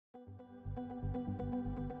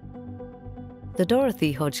The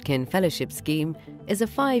Dorothy Hodgkin Fellowship scheme is a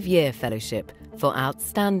 5-year fellowship for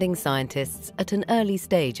outstanding scientists at an early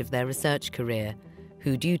stage of their research career,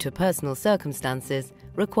 who, due to personal circumstances,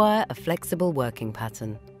 require a flexible working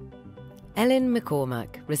pattern. Elin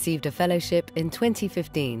McCormack received a fellowship in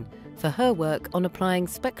 2015 for her work on applying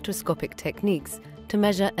spectroscopic techniques to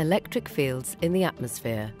measure electric fields in the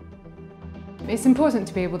atmosphere. It's important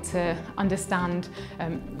to be able to understand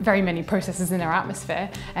very many processes in our atmosphere,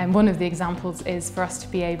 and one of the examples is for us to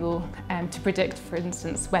be able to predict, for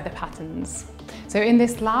instance, weather patterns. So in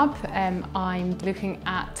this lab, I'm looking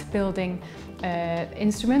at building an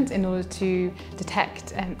instrument in order to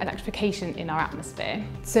detect electrification in our atmosphere.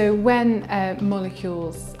 So when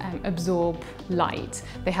molecules absorb light,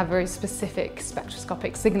 they have a very specific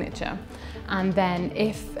spectroscopic signature. And then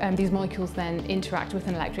if these molecules then interact with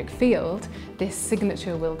an electric field, this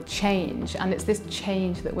signature will change, and it's this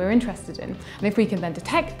change that we're interested in. And if we can then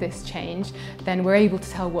detect this change, then we're able to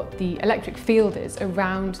tell what the electric field is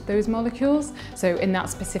around those molecules, so in that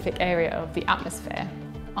specific area of the atmosphere.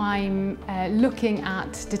 I'm looking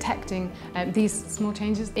at detecting these small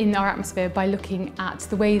changes in our atmosphere by looking at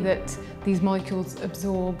the way that these molecules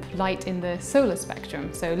absorb light in the solar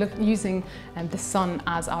spectrum. So using the sun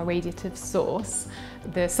as our radiative source,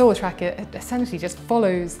 the solar tracker essentially just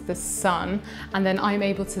follows the sun, and then I'm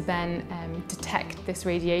able to then detect this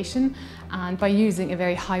radiation, and by using a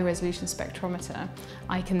very high resolution spectrometer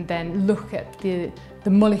I can then look at the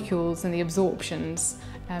molecules and the absorptions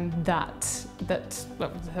that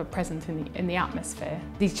are present in the atmosphere.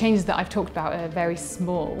 These changes that I've talked about are very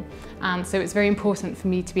small, and so it's very important for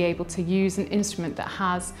me to be able to use an instrument that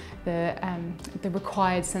has the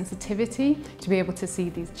required sensitivity to be able to see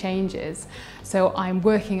these changes. So I'm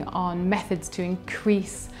working on methods to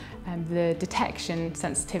increase the detection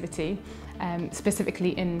sensitivity,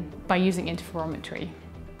 specifically by using interferometry.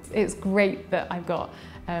 It's great that I've got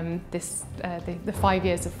the 5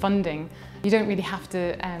 years of funding. You don't really have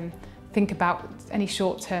to think about any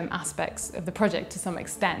short-term aspects of the project to some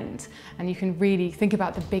extent, and you can really think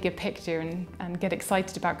about the bigger picture and get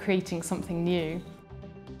excited about creating something new.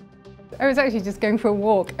 I was actually just going for a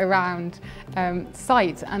walk around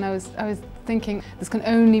site, and I was thinking this can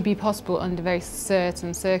only be possible under very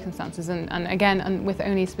certain circumstances, and again with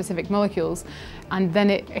only specific molecules. And then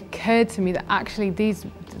it occurred to me that actually these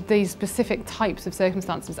specific types of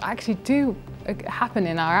circumstances actually do happen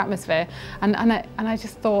in our atmosphere, and I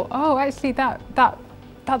just thought, oh, actually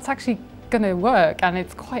that's actually going to work, and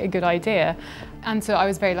it's quite a good idea. And so I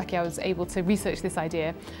was very lucky I was able to research this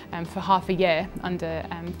idea for half a year under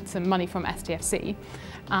some money from STFC,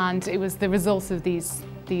 and it was the results of this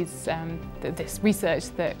research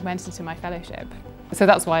that went into my fellowship. So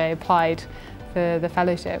that's why I applied for the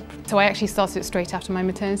fellowship. So I actually started it straight after my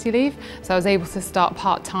maternity leave, so I was able to start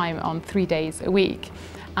part-time on 3 days a week.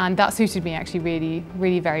 And that suited me actually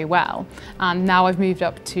really very well. And now I've moved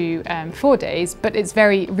up to 4 days, but it's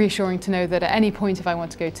very reassuring to know that at any point if I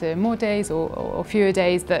want to go to more days or fewer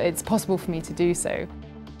days, that it's possible for me to do so.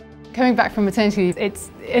 Coming back from maternity leave, it's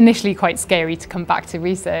initially quite scary to come back to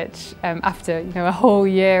research after a whole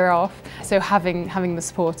year off. So having the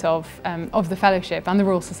support of the fellowship and the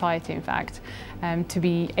Royal Society, in fact, to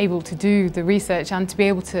be able to do the research and to be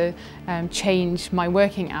able to change my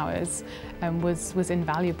working hours was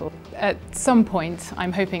invaluable. At some point,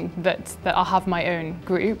 I'm hoping that I'll have my own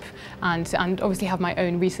group and obviously have my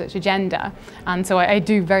own research agenda. And so I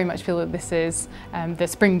do very much feel that this is the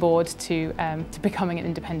springboard to becoming an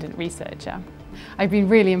independent researcher. I've been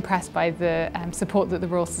really impressed by the support that the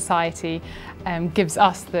Royal Society gives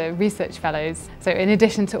us, the research fellows. So in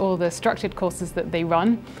addition to all the structured courses that they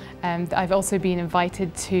run, I've also been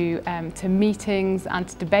invited to meetings and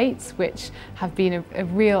to debates, which have been a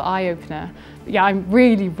real eye-opener. Yeah, I'm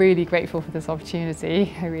really grateful for this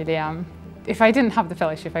opportunity, I really am. If I didn't have the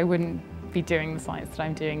fellowship, I wouldn't be doing the science that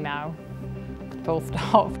I'm doing now, full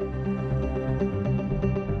stop.